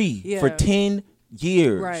free for 10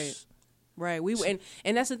 years. Right.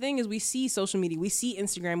 And that's the thing is we see social media, we see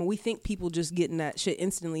Instagram, and we think people just getting that shit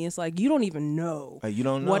instantly. It's like you don't even know. You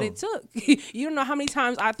don't know what it took. You don't know how many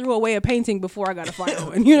times I threw away a painting before I got a final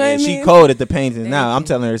one. You know what I mean? She cold at the paintings now. I'm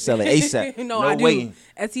telling her to sell it ASAP. No, I do. Waiting.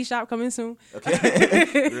 Etsy shop coming soon.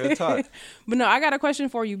 Okay. Real talk. But no, I got a question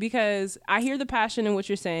for you because I hear the passion in what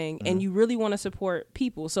you're saying, and you really want to support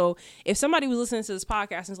people. So if somebody was listening to this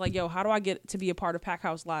podcast and is like, "Yo, how do I get to be a part of Pack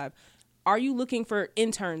House Live?" Are you looking for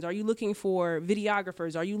interns? Are you looking for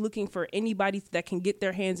videographers? Are you looking for anybody that can get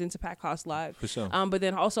their hands into Pack House Live? For sure. But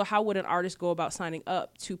then also, how would an artist go about signing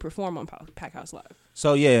up to perform on Pack House Live?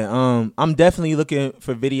 So yeah, I'm definitely looking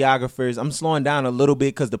for videographers. I'm slowing down a little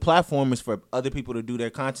bit because the platform is for other people to do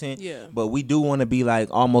their content. Yeah. But we do want to be like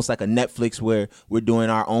almost like a Netflix where we're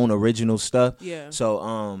doing our own original stuff. Yeah.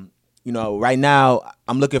 So you know, right now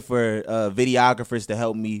I'm looking for videographers to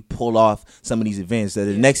help me pull off some of these events. So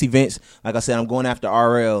the next events, like I said, I'm going after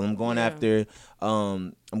RL. I'm going after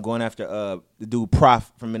the dude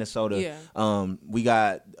Prof from Minnesota. Yeah. We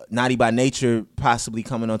got Naughty by Nature possibly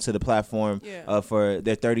coming onto the platform for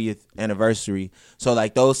their 30th anniversary. So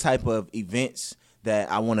like those type of events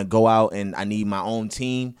that I want to go out and I need my own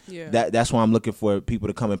team. Yeah. That's why I'm looking for people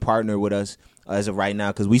to come and partner with us. As of right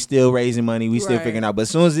now, because we still raising money, we still figuring out. But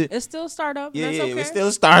as soon as it's still a startup. Yeah, that's yeah, okay. It's still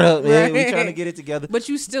a startup. Man. We trying to get it together. But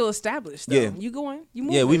you still established. Though. Yeah, you going? You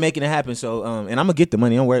moving? Yeah, we making it happen. So, and I'm gonna get the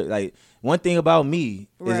money. I'm worried. Like one thing about me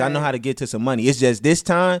is I know how to get to some money. It's just this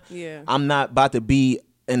time, I'm not about to be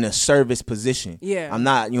in a service position. Yeah, I'm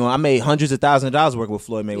not. You know, I made hundreds of thousands of dollars working with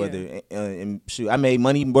Floyd Mayweather, and shoot, I made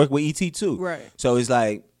money working with ET too. Right. So it's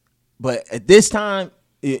like, but at this time.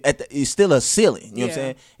 It's still a ceiling, you know what I'm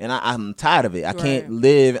saying? And I'm tired of it. I can't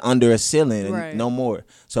live under a ceiling no more.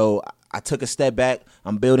 So I took a step back.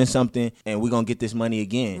 I'm building something, and we're going to get this money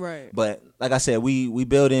again. Right. But like I said, we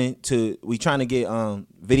trying to get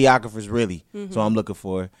videographers really. So I'm looking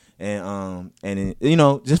for. And you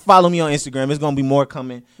know, just follow me on Instagram. There's going to be more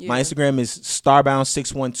coming. Yeah. My Instagram is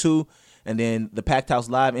Starbound612. And then the Packed House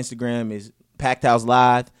Live Instagram is Packed House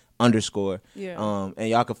Live _. Yeah. And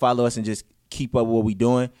y'all can follow us and just keep up with what we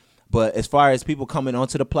doing. But as far as people coming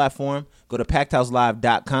onto the platform, go to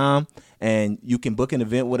packedhouselive.com and you can book an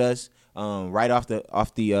event with us right off the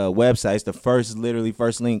website. It's the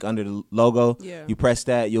first link under the logo. Yeah. You press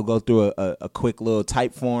that, you'll go through a quick little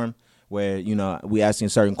type form where, you know, we asking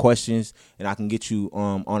certain questions and I can get you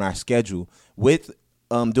on our schedule. With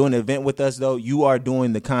doing the event with us though, you are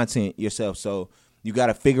doing the content yourself. So you got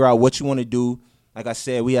to figure out what you want to do. Like I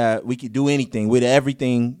said, we could do anything with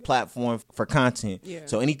everything platform for content. Yeah.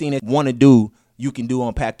 So anything that you want to do, you can do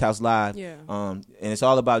on Packed House Live. Yeah. And it's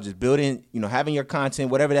all about just building, you know, having your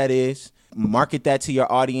content, whatever that is, market that to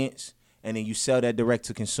your audience, and then you sell that direct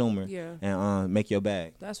to consumer. Yeah. And make your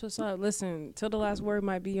bag. That's what's up. Listen, Till the Last Word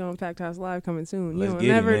might be on Packed House Live coming soon. Let's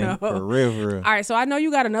You never know. For real. All right, so I know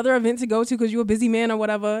you got another event to go to because you're a busy man or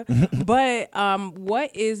whatever. But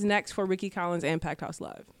what is next for Ricky Collins and Packed House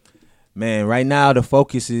Live? Man, right now the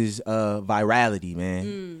focus is virality,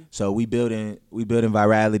 man. So we building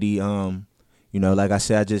virality. You know, like I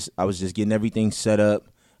said, I was just getting everything set up.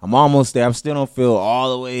 I'm almost there. I still don't feel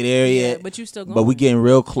all the way there yet. But you still going. But we getting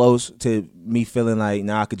real close to me feeling like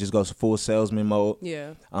now I could just go full salesman mode.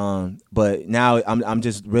 Yeah. But now I'm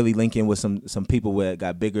just really linking with some people that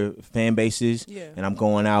got bigger fan bases. Yeah. And I'm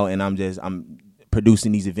going out and I'm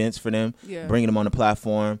producing these events for them, bringing them on the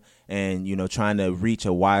platform, and you know, trying to reach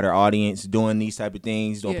a wider audience, doing these type of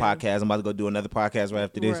things, doing podcasts. I'm about to go do another podcast right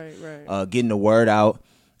after this. Right. Getting the word out,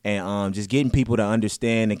 and just getting people to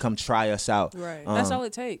understand and come try us out. Right. That's all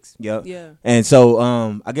it takes. Yep. Yeah. And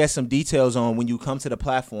so I guess some details on when you come to the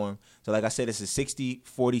platform. So like I said, it's a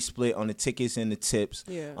 60-40 split on the tickets and the tips.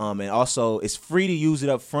 Yeah. And also it's free to use it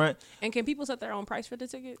up front. And can people set their own price for the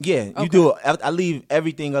ticket? Yeah, you do. I leave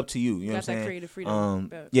everything up to you. You know what I'm saying? That creative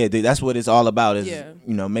freedom. Yeah, that's what it's all about. Is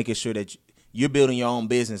you know, making sure that you're building your own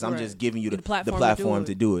business. I'm just giving you the platform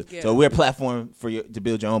to do it. Yeah. So we're a platform for you to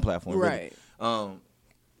build your own platform. Right. Really.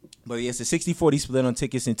 But yeah, it's a 60-40 split on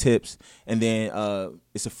tickets and tips, and then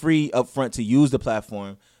it's a free upfront to use the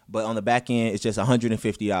platform. But on the back end, it's just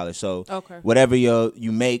 $150. So whatever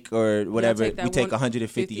you make or whatever, we take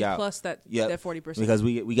 $150 out plus that 40%. Because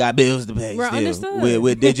we got bills to pay. Right, still. understood.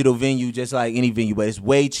 We're a digital venue, just like any venue, but it's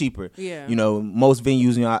way cheaper. Yeah. You know, most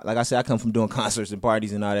venues, you know, like I said, I come from doing concerts and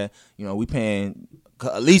parties and all that. You know, we paying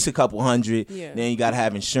at least a couple hundred. Yeah. Then you got to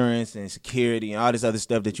have insurance and security and all this other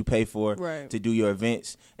stuff that you pay for to do your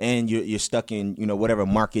events. And you're stuck in, whatever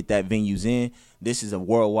market that venue's in. This is a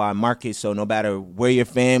worldwide market, so no matter where your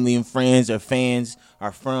family and friends or fans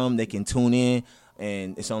are from, they can tune in.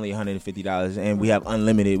 And it's only $150, and we have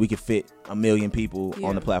unlimited. We can fit 1 million people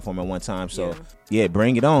on the platform at one time. So,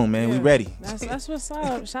 bring it on, man. We ready. That's what's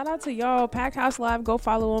up. Shout out to y'all. Packed House Live. Go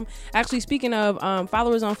follow them. Actually, speaking of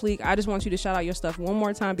followers on Fleek, I just want you to shout out your stuff one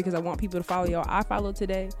more time because I want people to follow y'all. I followed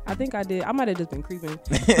today. I think I did. I might have just been creeping.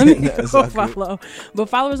 Let me go follow. But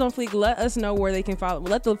followers on Fleek, let us know where they can follow.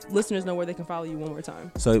 Let the listeners know where they can follow you one more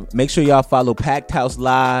time. So make sure y'all follow Packed House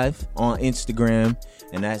Live on Instagram.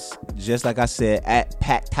 And that's just like I said, at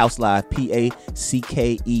Packed House Live, PACKED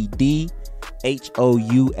HOUSELIVE_.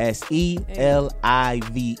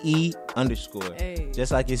 Hey.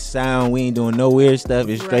 Just like it sound, we ain't doing no weird stuff.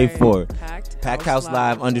 It's straightforward. Packed House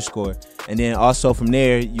Live _. And then also from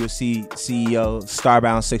there, you'll see CEO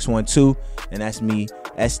Starbound 612, and that's me,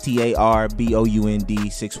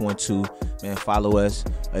 STARBOUND 612. Man, follow us.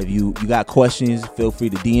 If you got questions, feel free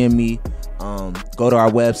to DM me. Go to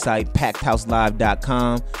our website,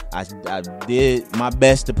 packedhouselive.com. I did my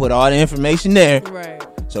best to put all the information there. Right.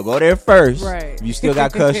 So go there first. Right. If you still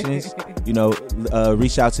got questions,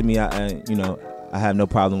 reach out to me. I have no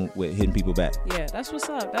problem with hitting people back. Yeah, that's what's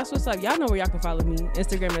up. Y'all know where y'all can follow me.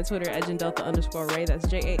 Instagram and Twitter at JanDelta_Ray. That's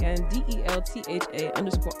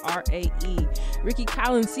JANDELTHA_RAE. Ricky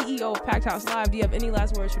Collins, CEO of Packed House Live. Do you have any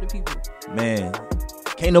last words for the people? Man,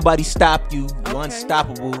 can't nobody stop you. You're Okay.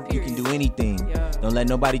 unstoppable. Period. You can do anything. Yeah. Don't let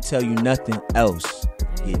nobody tell you nothing else.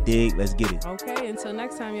 You dig? Let's get it. Okay, until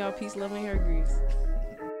next time, y'all. Peace, love, and hair grease.